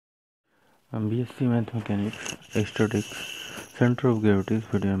BSc math mechanics statics centre of gravity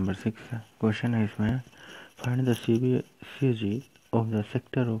video number 6 है। Question है इसमें, find the CG of the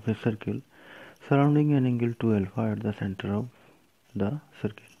sector of a circle surrounding an angle 2 alpha at the centre of the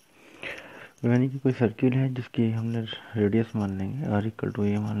circle. यानी कि कोई circle है जिसकी हमने radius मान लेंगे, r इक्वल टू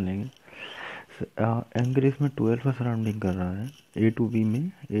ए मान लेंगे। एंगल इसमें 2 अल्फा सराउंडिंग कर रहा है ए टू बी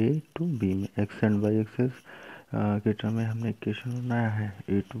में एक्स एंड वाई एक्सेस के टर्म में हमने इक्वेशन बनाया है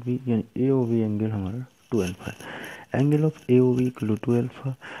ए टू बी, यानी ए ओ बी एंगल हमारा 2 अल्फा है। Angle of A O B equal to 2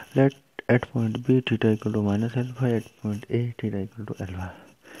 alpha, late at point B theta equal to minus alpha, eight point A theta equal to alpha.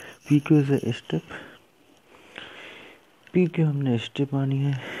 P Q is a step, P Q हमने step मानी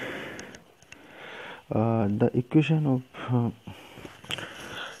है। The equation of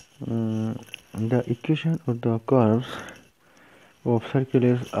the curves of circle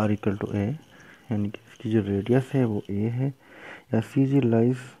is are equal to ए, यानी कि इसकी जो radius है वो ए है, या सी जी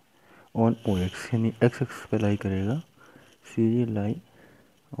लाइज ऑन ओ एक्स, यानी एक्स एक्स पे लाई करेगा, सी जी lie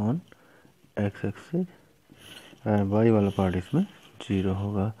on x axis, Y वाला पार्ट इसमें 0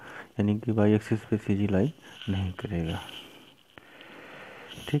 होगा, यानी कि वाई एक्सिस पे सी जी लाई नहीं करेगा।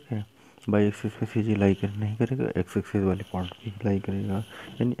 ठीक है, वाई एक्सिस पे सी जी लाई नहीं करेगा, एक्स एक्सिस वाले पार्ट भी लाई करेगा।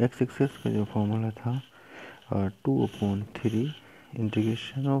 यानी एक्स एक्सिस का जो फॉर्मूला था 2/3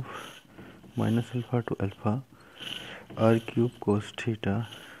 integration of minus alpha two alpha are cube cos theta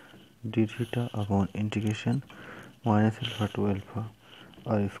D theta upon integration minus alpha two alpha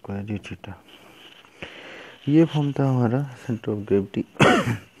are square D theta. ये फॉर्म था हमारा centre of gravity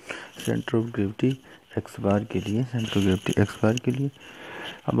centre of gravity x बार के लिए, centre of gravity x बार के लिए।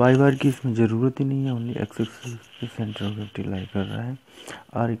 अब Y बार की इसमें ज़रूरत ही नहीं है, ओनली एक्स एक्सिस पे सेंटर ऑफ ग्रेविटी लाई कर रहा है।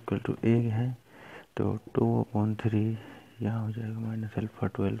 आर इक्वल टू ए है, तो 2/3 यहाँ हो जाएगा minus alpha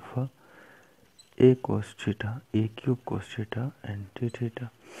two alpha A cos theta, A cube cos theta and D theta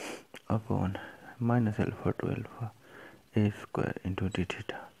upon minus alpha two alpha A square into D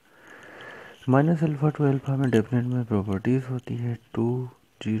theta. Minus alpha two alpha में definite में properties होती है, 2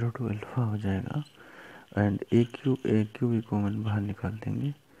 0 to alpha हो जाएगा, and A cube भी common बाहर निकाल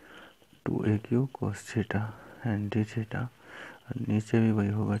देंगे, 2a cube cos theta and D theta, नीचे भी वही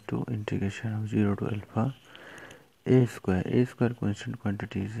होगा 2 integration of 0 to alpha A square constant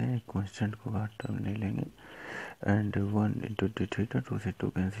quantities है, कॉन्स्टेंट को बाहर टर्म नहीं लेंगे, एंड 1 इंटू डी थीटा, 2 से 2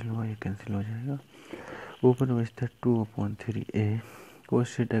 कैंसिल हुआ, ये कैंसिल हो जाएगा। ऊपर बचता 2/3 ए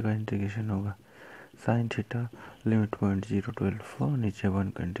कोस थीटा का इंटीग्रेशन होगा sine theta, limit point 0 to alpha, नीचे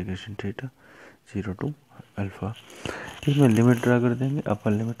 1 का इंटीग्रेशन थीटा 0 टू अल्फा। इसमें लिमिट ड्रा कर देंगे,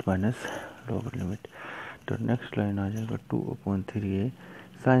 upper limit minus lower limit, तो नेक्स्ट लाइन आ जाएगा 2/3 ए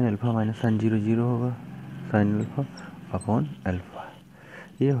साइन अल्फा माइनस साइन 0 0 होगा, साइन अल्फा अपॉन अल्फा,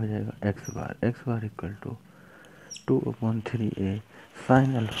 ये हो जाएगा x bar equal to 2/3 A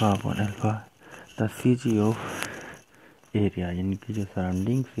sine alpha upon alpha, the C ji of area, यानी कि जो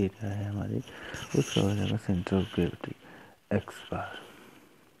सराउंडिंग्स एरिया है हमारे, उसका हो जाएगा centre of gravity x bar.